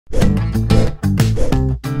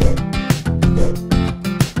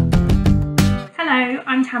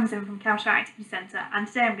I'm Tamsin from Cowshire Activity Centre, and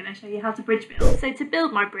today I'm going to show you how to bridge build. So to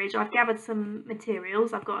build my bridge, I've gathered some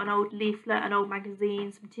materials. I've got an old leaflet, an old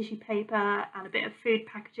magazine, some tissue paper and a bit of food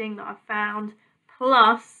packaging that I've found,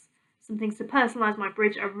 plus some things to personalise my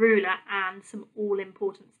bridge, a ruler and some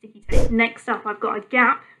all-important sticky tape. Next up, I've got a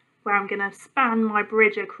gap where I'm going to span my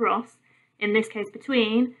bridge across, in this case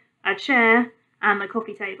between a chair and the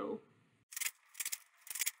coffee table.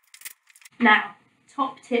 Now,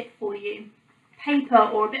 top tip for you. Paper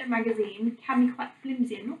or a bit of magazine can be quite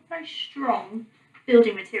flimsy and not very strong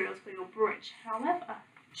building materials for your bridge. However,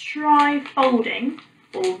 try folding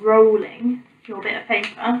or rolling your bit of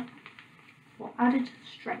paper for added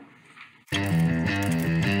strength.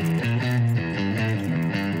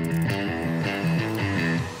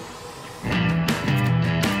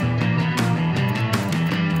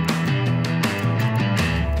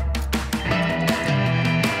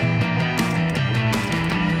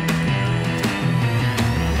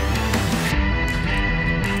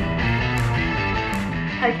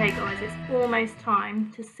 Okay guys, it's almost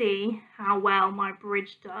time to see how well my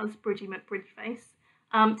bridge does, Bridgie McBridgeface.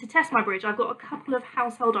 To test my bridge, I've got a couple of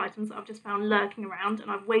household items that I've just found lurking around, and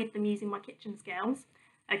I've weighed them using my kitchen scales.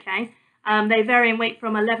 Okay, they vary in weight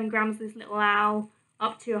from 11 grams this little owl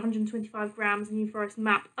up to 125 grams New Forest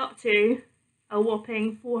map, up to a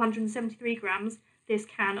whopping 473 grams this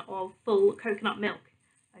can of full coconut milk.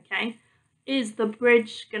 Okay, is the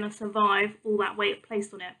bridge going to survive all that weight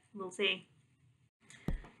placed on it? We'll see.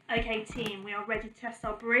 Okay team, we are ready to test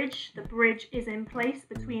our bridge. The bridge is in place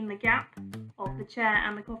between the gap of the chair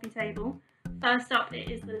and the coffee table. First up,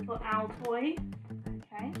 it is the little owl toy.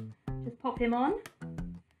 Okay, just pop him on.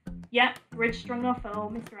 Yep, bridge strung off for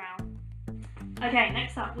old Mr. Owl. Okay,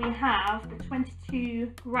 next up we have the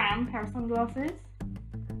 22 gram pair of sunglasses.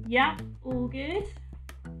 Yep, all good.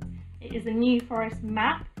 It is a New Forest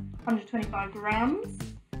map, 125 grams.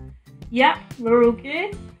 Yep, we're all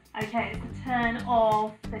good. Okay, it's the turn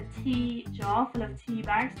of the tea jar full of tea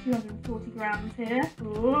bags, 240 grams here.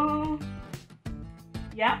 Ooh.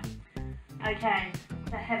 Yep. Okay,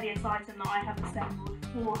 the heaviest item that I have assembled,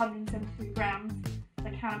 473 grams,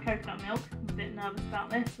 the can of coconut milk. I'm a bit nervous about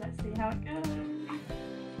this. Let's see how it goes.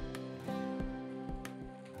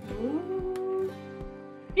 Ooh.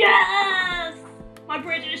 Yes! My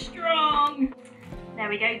bridge is strong! There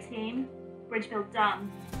we go team, bridge build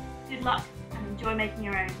done. Good luck and enjoy making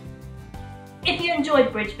your own. If you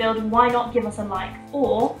enjoyed bridge build, why not give us a like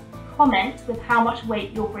or comment with how much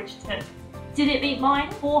weight your bridge took. Did it beat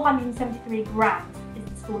mine? 473 grams is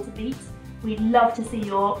the score to beat. We'd love to see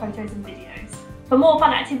your photos and videos. For more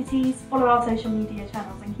fun activities, follow our social media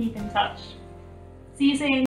channels and keep in touch. See you soon.